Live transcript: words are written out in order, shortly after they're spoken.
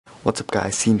What's up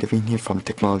guys, Devin here from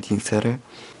Technology Insider,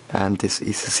 and this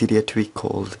is a Cydia tweak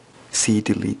called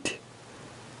CyDelete.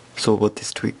 So what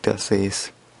this tweak does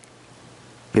is,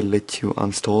 it lets you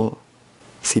install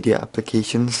Cydia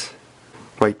applications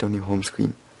right on your home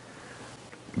screen.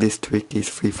 This tweak is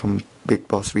free from Big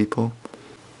Boss repo.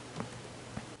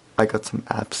 I got some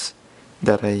apps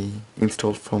that I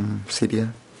installed from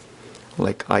Cydia,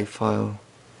 like iFile,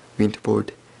 Winterboard,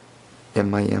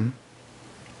 MIM.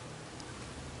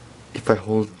 If I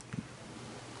hold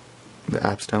the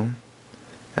apps down,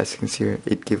 as you can see here,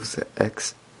 it gives an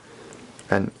X,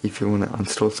 and if you want to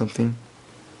uninstall something,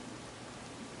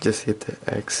 just hit the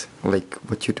X like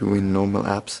what you do in normal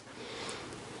apps,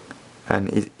 and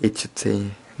it should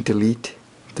say delete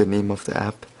the name of the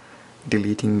app.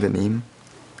 Deleting the name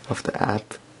of the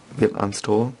app will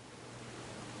uninstall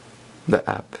the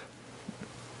app,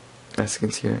 as you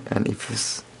can see here, and if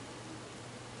you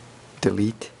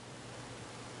delete,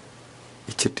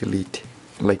 it should delete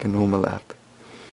like a normal app.